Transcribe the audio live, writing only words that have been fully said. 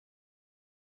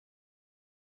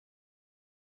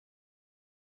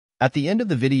At the end of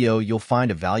the video, you'll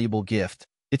find a valuable gift.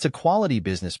 It's a quality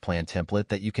business plan template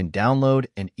that you can download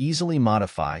and easily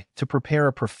modify to prepare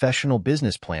a professional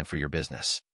business plan for your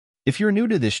business. If you're new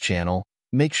to this channel,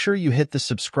 make sure you hit the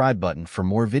subscribe button for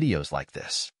more videos like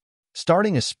this.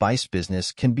 Starting a spice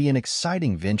business can be an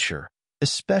exciting venture,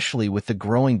 especially with the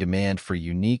growing demand for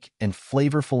unique and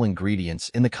flavorful ingredients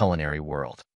in the culinary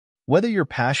world. Whether you're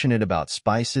passionate about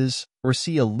spices or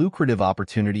see a lucrative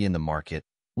opportunity in the market,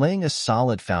 laying a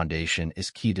solid foundation is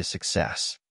key to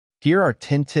success. Here are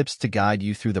 10 tips to guide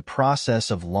you through the process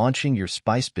of launching your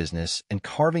spice business and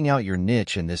carving out your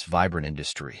niche in this vibrant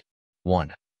industry.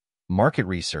 1. Market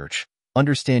research.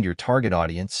 Understand your target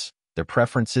audience, their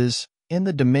preferences, and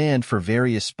the demand for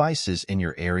various spices in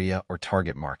your area or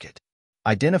target market.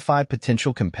 Identify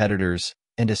potential competitors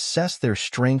and assess their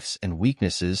strengths and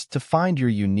weaknesses to find your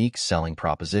unique selling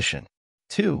proposition.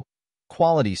 2.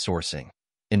 Quality sourcing.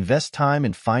 Invest time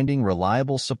in finding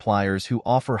reliable suppliers who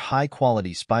offer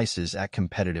high-quality spices at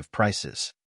competitive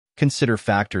prices. Consider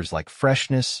factors like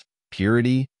freshness,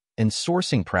 purity, and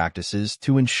sourcing practices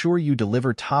to ensure you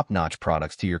deliver top-notch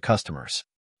products to your customers.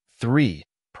 3.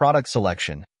 Product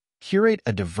selection. Curate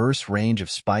a diverse range of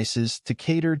spices to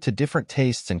cater to different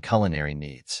tastes and culinary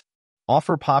needs.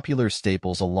 Offer popular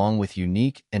staples along with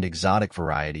unique and exotic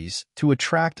varieties to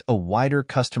attract a wider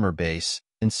customer base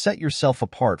and set yourself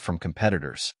apart from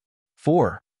competitors.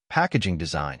 4. Packaging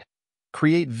design.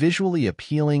 Create visually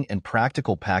appealing and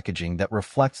practical packaging that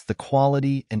reflects the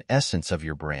quality and essence of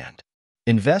your brand.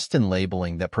 Invest in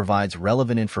labeling that provides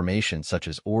relevant information such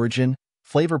as origin,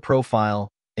 flavor profile,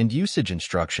 and usage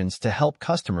instructions to help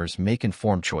customers make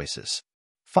informed choices.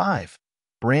 5.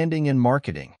 Branding and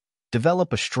marketing.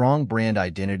 Develop a strong brand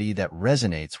identity that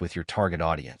resonates with your target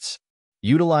audience.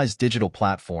 Utilize digital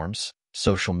platforms,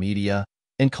 social media,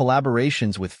 and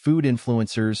collaborations with food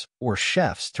influencers or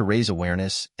chefs to raise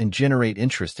awareness and generate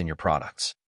interest in your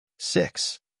products.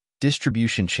 6.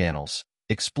 Distribution channels.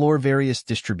 Explore various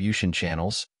distribution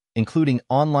channels, including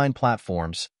online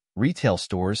platforms, retail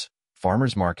stores,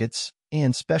 farmers markets,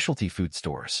 and specialty food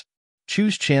stores.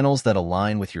 Choose channels that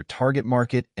align with your target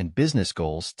market and business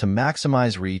goals to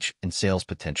maximize reach and sales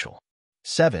potential.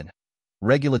 7.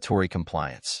 Regulatory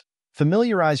compliance.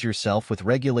 Familiarize yourself with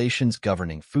regulations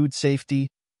governing food safety,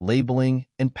 labeling,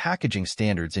 and packaging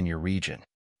standards in your region.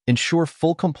 Ensure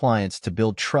full compliance to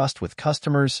build trust with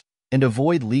customers and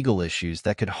avoid legal issues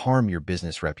that could harm your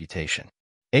business reputation.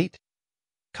 8.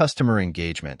 Customer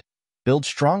engagement. Build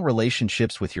strong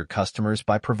relationships with your customers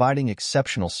by providing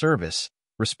exceptional service,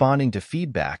 responding to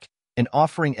feedback, and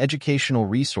offering educational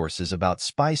resources about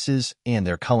spices and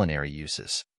their culinary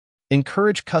uses.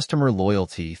 Encourage customer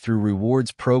loyalty through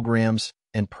rewards programs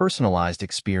and personalized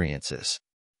experiences.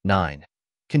 9.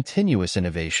 Continuous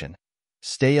innovation.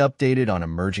 Stay updated on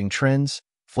emerging trends,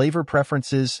 flavor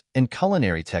preferences, and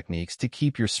culinary techniques to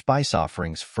keep your spice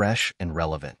offerings fresh and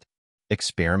relevant.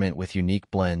 Experiment with unique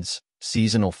blends,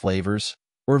 seasonal flavors,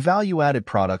 or value-added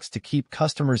products to keep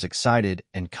customers excited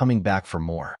and coming back for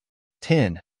more.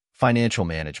 10. Financial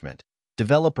management.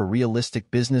 Develop a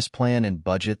realistic business plan and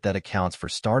budget that accounts for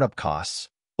startup costs,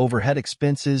 overhead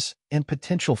expenses, and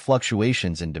potential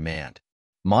fluctuations in demand.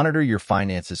 Monitor your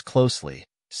finances closely,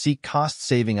 seek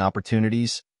cost-saving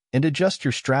opportunities, and adjust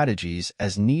your strategies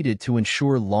as needed to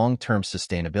ensure long-term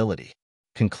sustainability.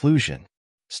 Conclusion.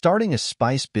 Starting a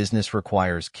spice business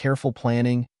requires careful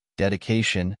planning,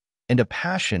 dedication, and a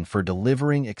passion for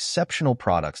delivering exceptional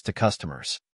products to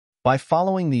customers. By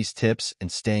following these tips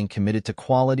and staying committed to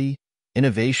quality,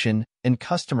 innovation, and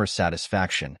customer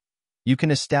satisfaction, you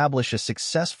can establish a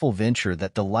successful venture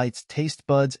that delights taste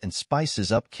buds and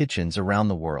spices up kitchens around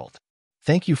the world.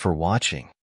 Thank you for watching.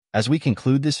 As we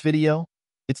conclude this video,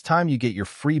 it's time you get your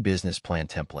free business plan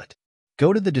template.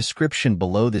 Go to the description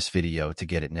below this video to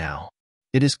get it now.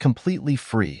 It is completely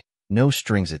free, no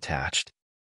strings attached.